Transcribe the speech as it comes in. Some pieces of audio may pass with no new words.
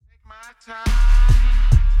To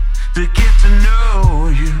get to know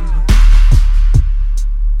you.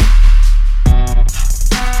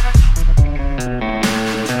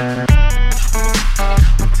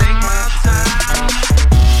 Take my time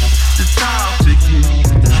to talk to you.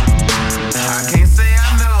 I can't say I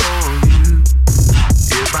know you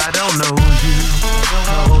if I don't know you.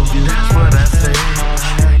 That's what I say.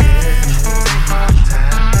 Take my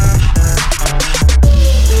time.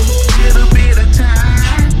 Little bit of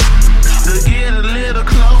time to get a little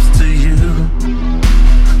close to you,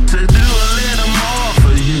 to do a little more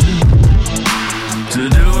for you, to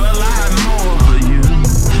do a lot more for you.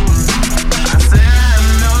 I say I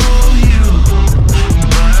know you,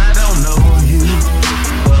 but I don't know you.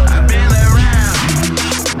 I've been around you,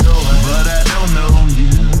 but I don't know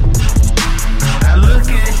you. I look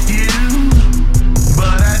at you,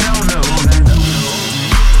 but I don't know you.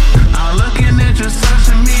 I'm looking at your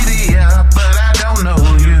social media, but I don't know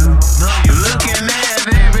you. You're looking at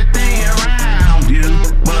everything around you,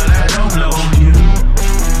 but I don't know you.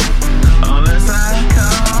 Unless I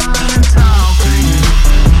come and talk to you,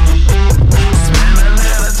 spend a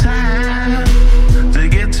little time to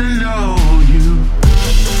get to know you.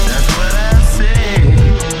 That's what I say.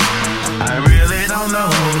 I really don't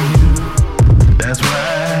know you. That's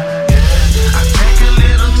why I take a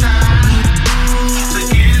little time to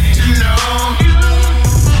get to know you.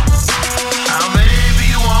 How maybe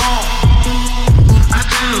you want, I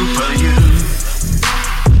do for you.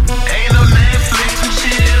 Ain't no Netflix and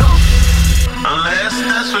chill, unless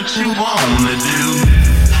that's what you wanna do.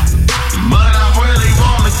 But I really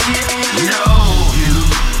wanna get to know you.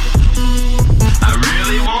 I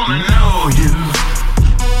really wanna know you.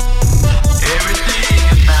 Everything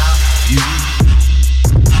about you.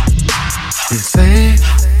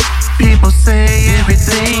 People say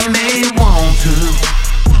everything they want to,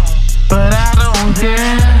 but I don't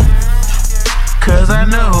care, 'cause I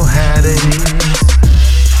know how it is.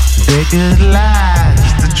 They good lies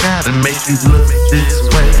to try to make you look this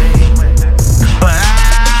way, but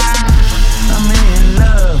I'm in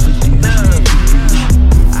love with you.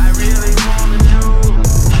 I really wanna know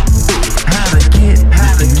how to get.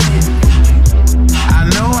 I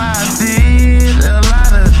know I did a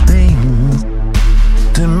lot of things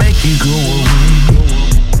to make you go away.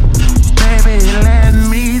 Baby, let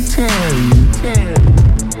me tell you,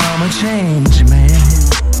 I'ma change